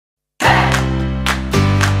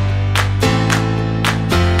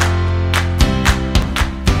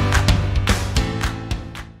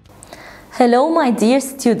Hello, my dear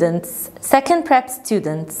students, second prep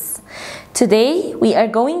students. Today we are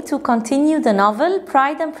going to continue the novel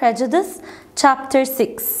Pride and Prejudice, chapter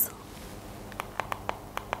 6.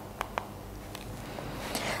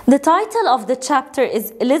 The title of the chapter is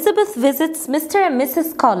Elizabeth Visits Mr. and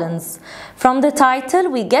Mrs. Collins. From the title,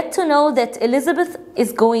 we get to know that Elizabeth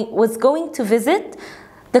was going to visit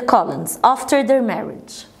the Collins after their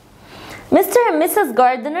marriage. Mr. and Mrs.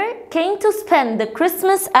 Gardiner came to spend the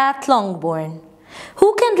Christmas at Longbourn.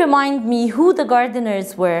 Who can remind me who the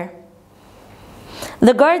Gardiners were?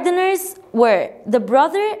 The Gardiners were the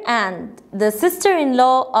brother and the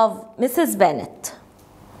sister-in-law of Mrs. Bennet.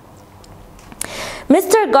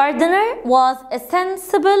 Mr. Gardiner was a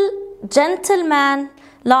sensible,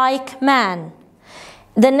 gentleman-like man.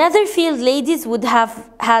 The Netherfield ladies would have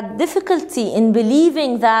had difficulty in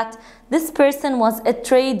believing that this person was a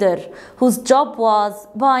trader whose job was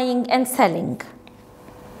buying and selling.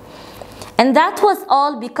 And that was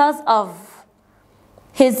all because of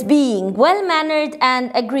his being well-mannered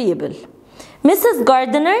and agreeable. Mrs.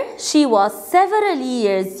 Gardiner, she was several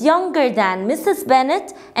years younger than Mrs.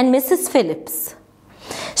 Bennet and Mrs. Phillips.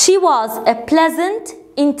 She was a pleasant,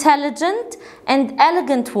 intelligent, and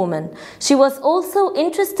elegant woman. She was also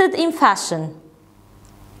interested in fashion.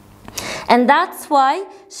 And that's why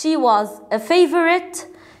she was a favorite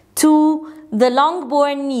to her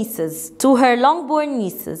Longbourn nieces,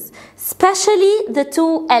 especially the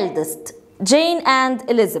two eldest, Jane and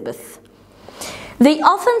Elizabeth. They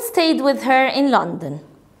often stayed with her in London.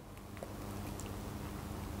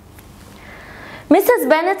 Mrs.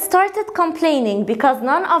 Bennet started complaining because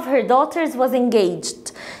none of her daughters was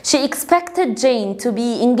engaged. She expected Jane to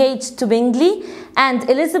be engaged to Bingley and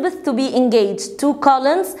Elizabeth to be engaged to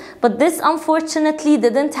Collins, but this unfortunately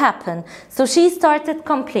didn't happen, so she started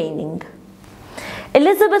complaining.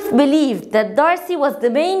 Elizabeth believed that Darcy was the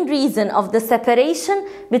main reason of the separation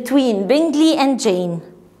between Bingley and Jane.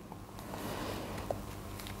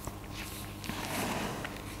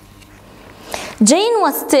 Jane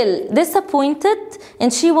was still disappointed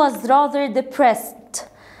and she was rather depressed.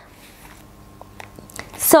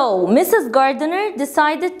 So Mrs. Gardiner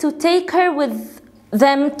decided to take her with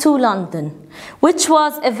them to London, which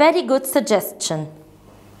was a very good suggestion.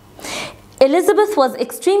 Elizabeth was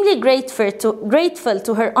extremely grateful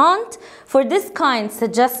to her aunt for this kind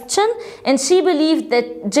suggestion, and she believed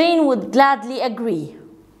that Jane would gladly agree.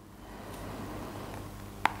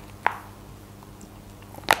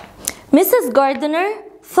 Mrs. Gardiner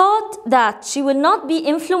thought that she would not be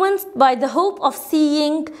influenced by the hope of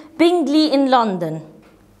seeing Bingley in London.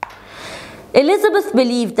 Elizabeth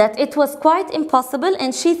believed that it was quite impossible,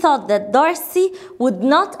 and she thought that Darcy would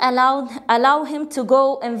not allow him to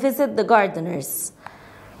go and visit the Gardiners.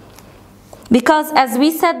 Because, as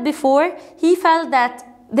we said before, he felt that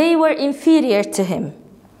they were inferior to him.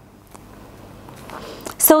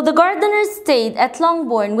 So the Gardiners stayed at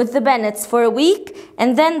Longbourn with the Bennets for a week,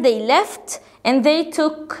 and then they left and they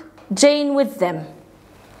took Jane with them.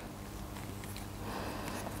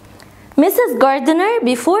 Mrs. Gardiner,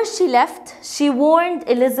 before she left, she warned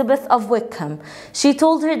Elizabeth of Wickham. She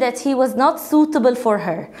told her that he was not suitable for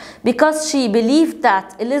her because she believed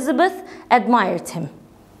that Elizabeth admired him.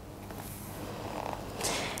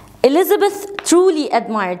 Elizabeth truly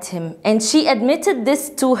admired him, and she admitted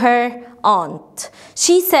this to her aunt.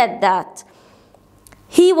 She said that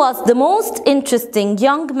he was the most interesting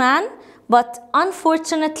young man, but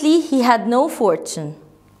unfortunately he had no fortune.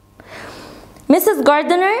 Mrs.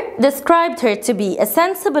 Gardiner described her to be a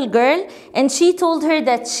sensible girl, and she told her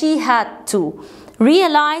that she had to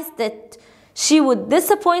realize that she would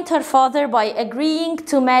disappoint her father by agreeing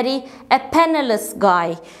to marry a penniless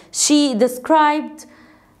guy. She described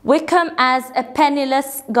Wickham as a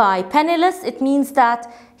penniless guy. Penniless, it means that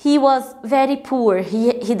he was very poor.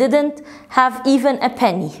 He didn't have even a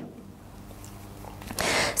penny.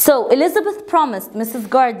 So Elizabeth promised Mrs.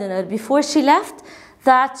 Gardiner before she left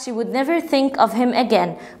that she would never think of him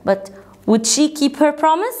again. But would she keep her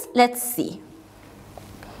promise? Let's see.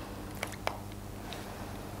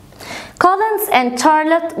 Collins and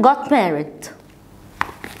Charlotte got married.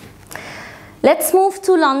 Let's move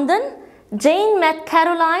to London. Jane met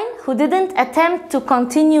Caroline, who didn't attempt to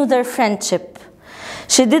continue their friendship.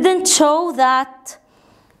 She didn't show that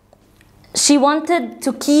she wanted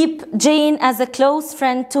to keep Jane as a close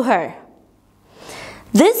friend to her.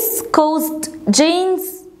 This caused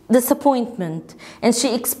Jane's disappointment, and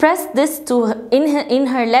she expressed this in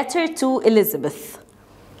her letter to Elizabeth.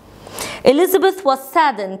 Elizabeth was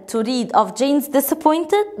saddened to read of Jane's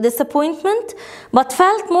disappointment, but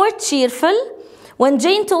felt more cheerful when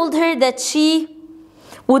Jane told her that she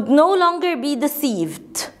would no longer be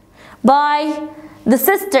deceived by the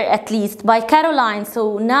sister, at least, by Caroline.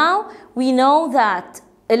 So now we know that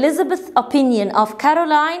Elizabeth's opinion of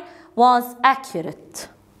Caroline was accurate.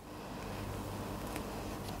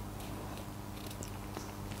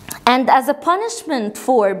 And as a punishment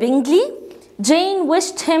for Bingley, Jane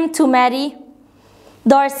wished him to marry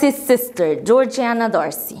Darcy's sister, Georgiana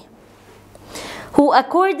Darcy, who,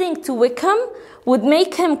 according to Wickham, would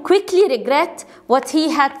make him quickly regret what he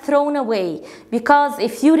had thrown away. Because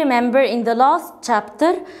if you remember in the last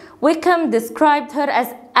chapter, Wickham described her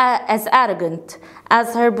as arrogant,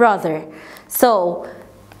 as her brother. So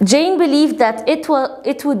Jane believed that it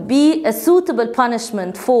would be a suitable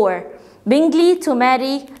punishment for Bingley to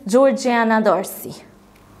marry Georgiana Darcy.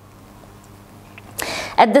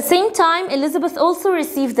 At the same time, Elizabeth also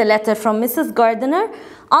received a letter from Mrs. Gardiner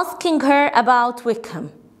asking her about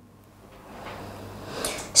Wickham.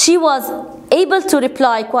 She was able to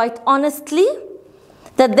reply quite honestly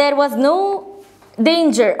that there was no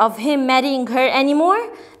danger of him marrying her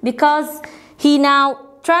anymore because he now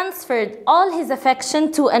transferred all his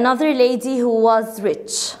affection to another lady who was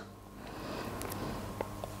rich.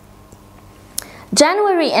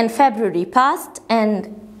 January and February passed,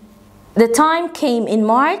 and the time came in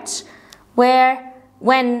March when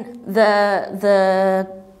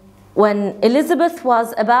Elizabeth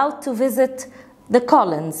was about to visit the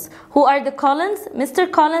Collins. Who are the Collins?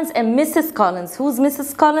 Mr. Collins and Mrs. Collins. Who's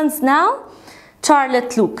Mrs. Collins now?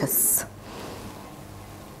 Charlotte Lucas.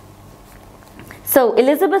 So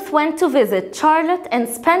Elizabeth went to visit Charlotte and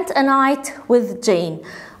spent a night with Jane.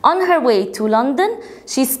 On her way to London,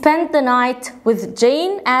 she spent the night with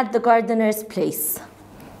Jane at the gardener's place.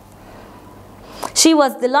 She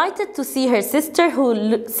was delighted to see her sister,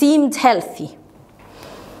 who seemed healthy.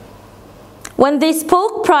 When they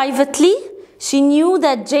spoke privately, she knew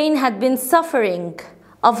that Jane had been suffering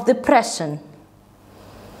of depression.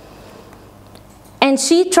 And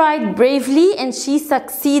she tried bravely, and she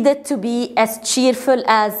succeeded to be as cheerful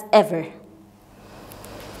as ever.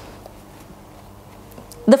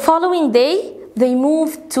 The following day, they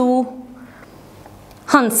moved to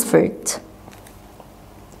Hunsford.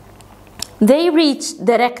 They reached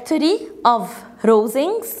the rectory of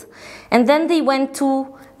Rosings, and then they went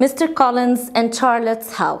to Mr. Collins and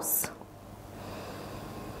Charlotte's house.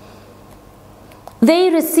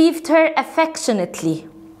 They received her affectionately,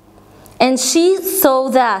 and she saw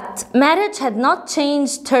that marriage had not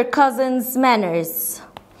changed her cousin's manners.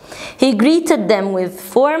 He greeted them with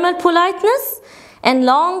formal politeness and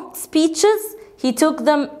long speeches. He took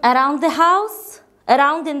them around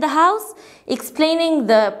in the house, explaining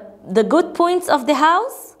the good points of the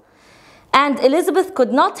house. And Elizabeth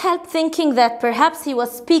could not help thinking that perhaps he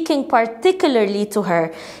was speaking particularly to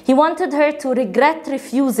her. He wanted her to regret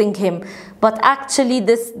refusing him, but actually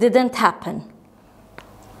this didn't happen.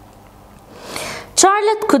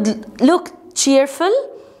 Charlotte could look cheerful.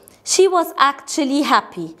 She was actually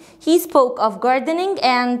happy. He spoke of gardening,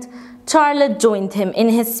 and Charlotte joined him in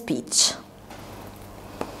his speech.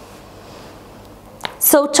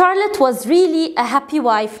 So Charlotte was really a happy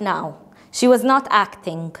wife now. She was not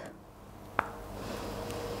acting.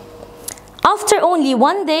 After only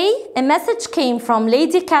one day, a message came from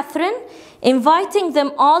Lady Catherine inviting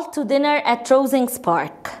them all to dinner at Rosings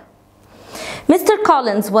Park. Mr.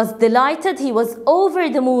 Collins was delighted. He was over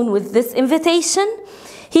the moon with this invitation.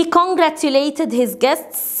 He congratulated his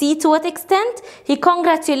guests. See to what extent? He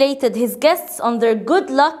congratulated his guests on their good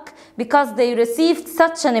luck because they received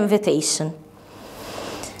such an invitation.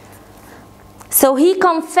 So he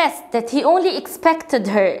confessed that he only expected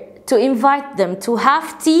her to invite them to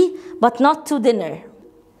have tea, but not to dinner.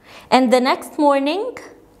 And the next morning,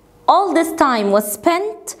 all this time was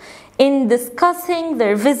spent in discussing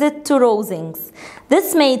their visit to Rosings.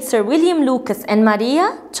 This made Sir William Lucas and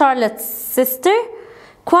Maria, Charlotte's sister,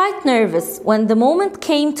 quite nervous when the moment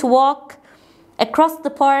came to walk across the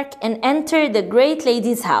park and enter the great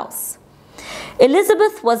lady's house.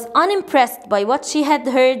 Elizabeth was unimpressed by what she had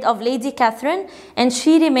heard of Lady Catherine, and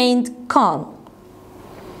she remained calm.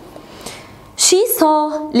 She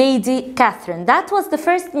saw Lady Catherine. That was the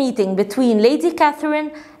first meeting between Lady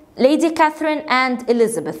Catherine and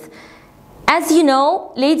Elizabeth. As you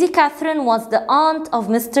know, Lady Catherine was the aunt of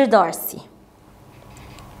Mr. Darcy.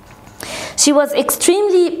 She was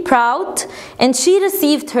extremely proud, and she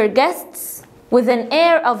received her guests with an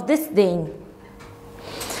air of disdain.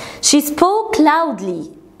 She spoke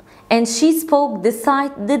loudly, and she spoke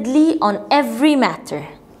decidedly on every matter.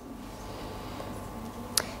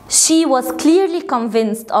 She was clearly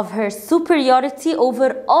convinced of her superiority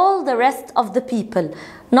over all the rest of the people,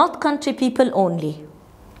 not country people only.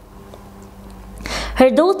 Her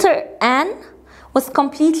daughter Anne was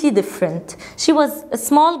completely different. She was a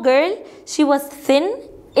small girl, she was thin,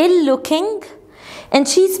 ill-looking, and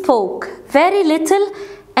she spoke very little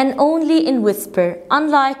and only in whisper,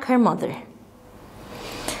 unlike her mother.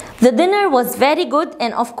 The dinner was very good,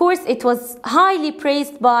 and of course it was highly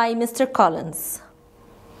praised by Mr. Collins.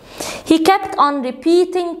 He kept on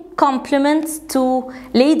repeating compliments to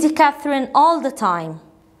Lady Catherine all the time.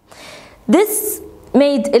 This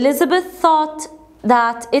made Elizabeth thought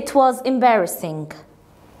that it was embarrassing.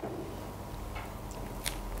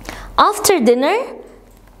 After dinner,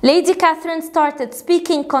 Lady Catherine started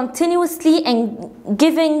speaking continuously and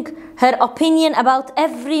giving her opinion about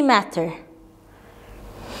every matter.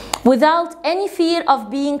 Without any fear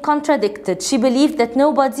of being contradicted, she believed that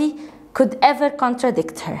nobody could ever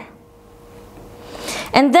contradict her.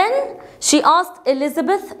 And then she asked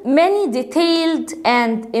Elizabeth many detailed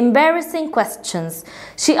and embarrassing questions.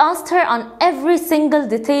 She asked her on every single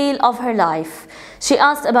detail of her life. She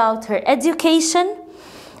asked about her education,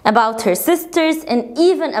 about her sisters, and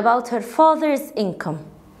even about her father's income.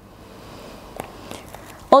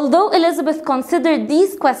 Although Elizabeth considered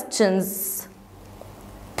these questions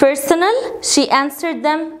personal, she answered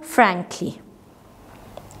them frankly.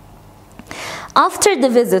 After the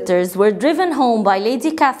visitors were driven home by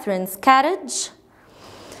Lady Catherine's carriage,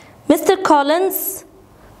 Mr. Collins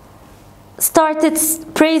started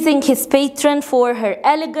praising his patron for her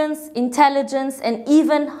elegance, intelligence, and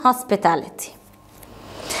even hospitality.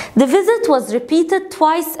 The visit was repeated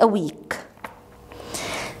twice a week,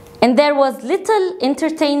 and there was little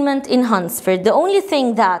entertainment in Hunsford. The only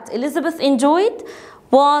thing that Elizabeth enjoyed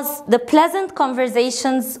was the pleasant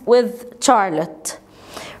conversations with Charlotte,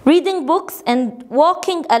 reading books and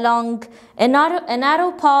walking along a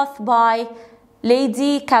narrow path by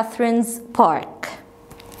Lady Catherine's park.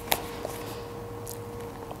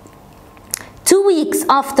 2 weeks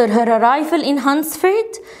after her arrival in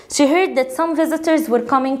Hunsford, she heard that some visitors were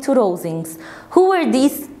coming to Rosings. Who were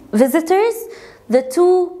these visitors? The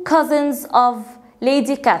two cousins of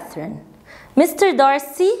Lady Catherine, Mr.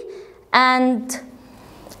 Darcy and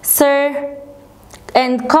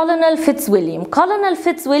Colonel Fitzwilliam. Colonel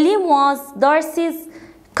Fitzwilliam was Darcy's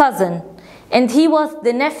cousin, and he was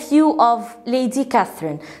the nephew of Lady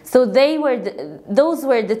Catherine. So those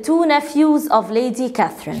were the two nephews of Lady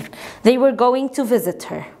Catherine. They were going to visit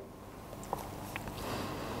her.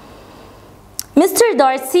 Mr.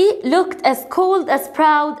 Darcy looked as cold, as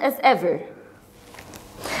proud as ever.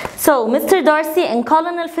 So Mr. Darcy and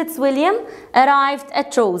Colonel Fitzwilliam arrived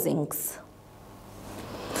at Rosings.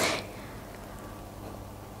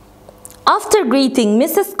 After greeting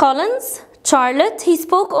Mrs. Collins, Charlotte, he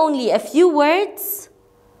spoke only a few words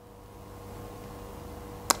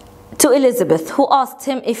to Elizabeth, who asked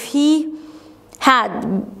him if he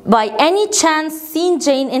had by any chance seen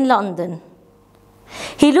Jane in London.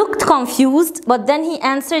 He looked confused, but then he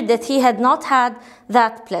answered that he had not had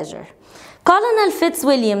that pleasure. Colonel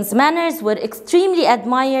Fitzwilliam's manners were extremely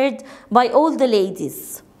admired by all the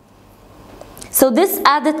ladies. So this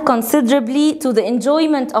added considerably to the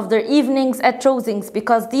enjoyment of their evenings at Rosings,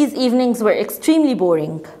 because these evenings were extremely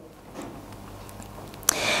boring.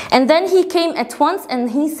 And then he came at once and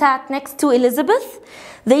he sat next to Elizabeth.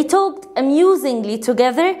 They talked amusingly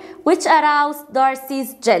together, which aroused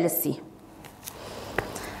Darcy's jealousy.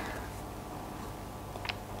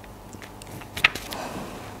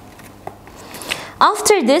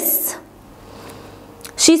 After this,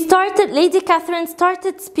 Lady Catherine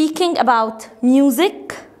started speaking about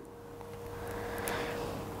music,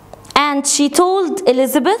 and she told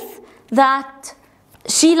Elizabeth that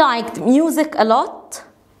she liked music a lot,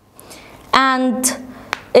 and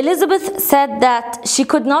Elizabeth said that she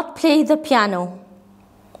could not play the piano.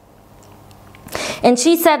 And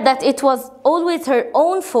she said that it was always her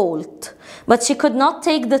own fault, but she could not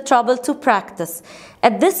take the trouble to practice.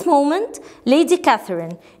 At this moment, Lady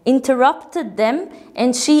Catherine interrupted them,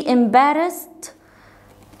 and she embarrassed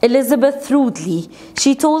Elizabeth rudely.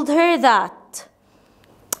 She told her that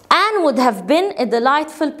Anne would have been a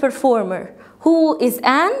delightful performer. Who is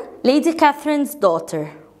Anne? Lady Catherine's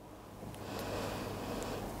daughter.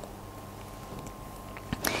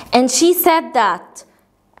 And she said that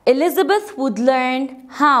Elizabeth would learn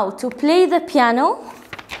how to play the piano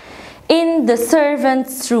in the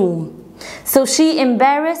servants' room. So she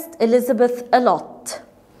embarrassed Elizabeth a lot.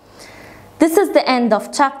 This is the end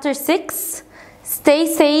of chapter 6. Stay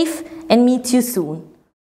safe and meet you soon.